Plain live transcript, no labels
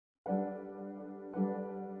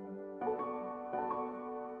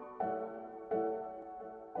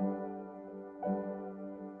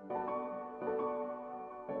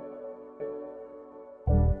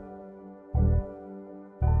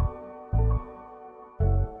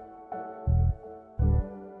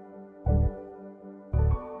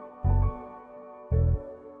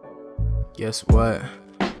guess what?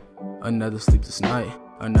 Another sleepless night,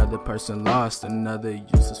 another person lost, another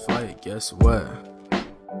useless fight. Guess what?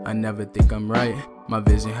 I never think I'm right. My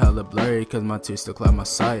vision hella blurry cause my tears still cloud my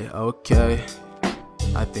sight. Okay,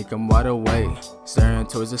 I think I'm wide awake, staring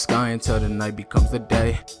towards the sky until the night becomes the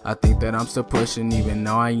day. I think that I'm still pushing even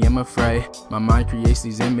though I am afraid. My mind creates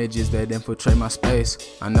these images that infiltrate my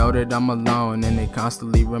space. I know that I'm alone and it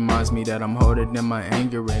constantly reminds me that I'm holding in my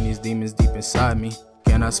anger and these demons deep inside me.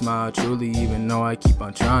 Can I smile truly even though I keep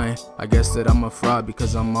on trying? I guess that I'm a fraud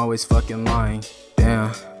because I'm always fucking lying.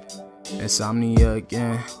 Damn, insomnia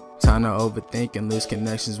again. Time to overthink and lose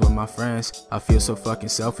connections with my friends. I feel so fucking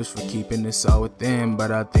selfish for keeping this all within,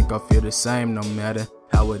 but I think I'll feel the same no matter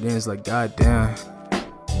how it ends. Like goddamn,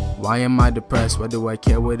 why am I depressed? Why do I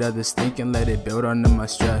care what others think and let it build under my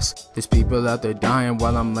stress? There's people out there dying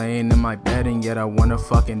while I'm laying in my bed, and yet I wanna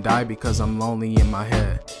fucking die because I'm lonely in my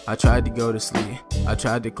head. I tried to go to sleep, I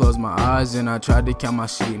tried to close my eyes, and I tried to count my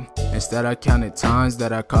sheep. Instead I counted times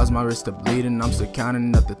that I caused my wrist to bleed, and I'm still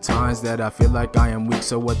counting up the times that I feel like I am weak.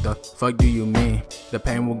 So what the fuck do you mean? The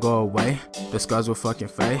pain will go away, the scars will fucking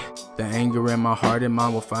fade, the anger in my heart and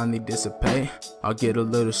mind will finally dissipate. I'll get a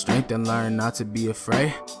little strength and learn not to be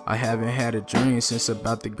afraid. I haven't had a dream since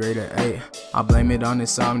about the grade of 8. I blame it on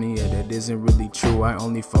insomnia, that isn't really true. I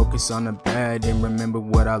only focus on the bad and remember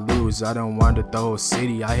what I lose. I don't wander the whole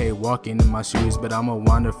city, I hate walking in my shoes, but I'ma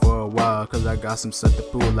wander for a while cause I got some stuff to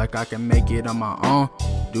prove. Like I can make it on my own,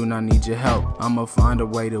 do not need your help. I'ma find a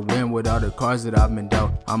way to win with all the cards that I've been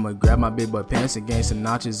dealt. I'ma grab my big boy pants and gain some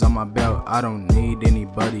notches on my belt. I don't need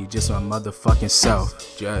anybody, just my motherfucking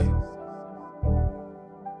self. Jay.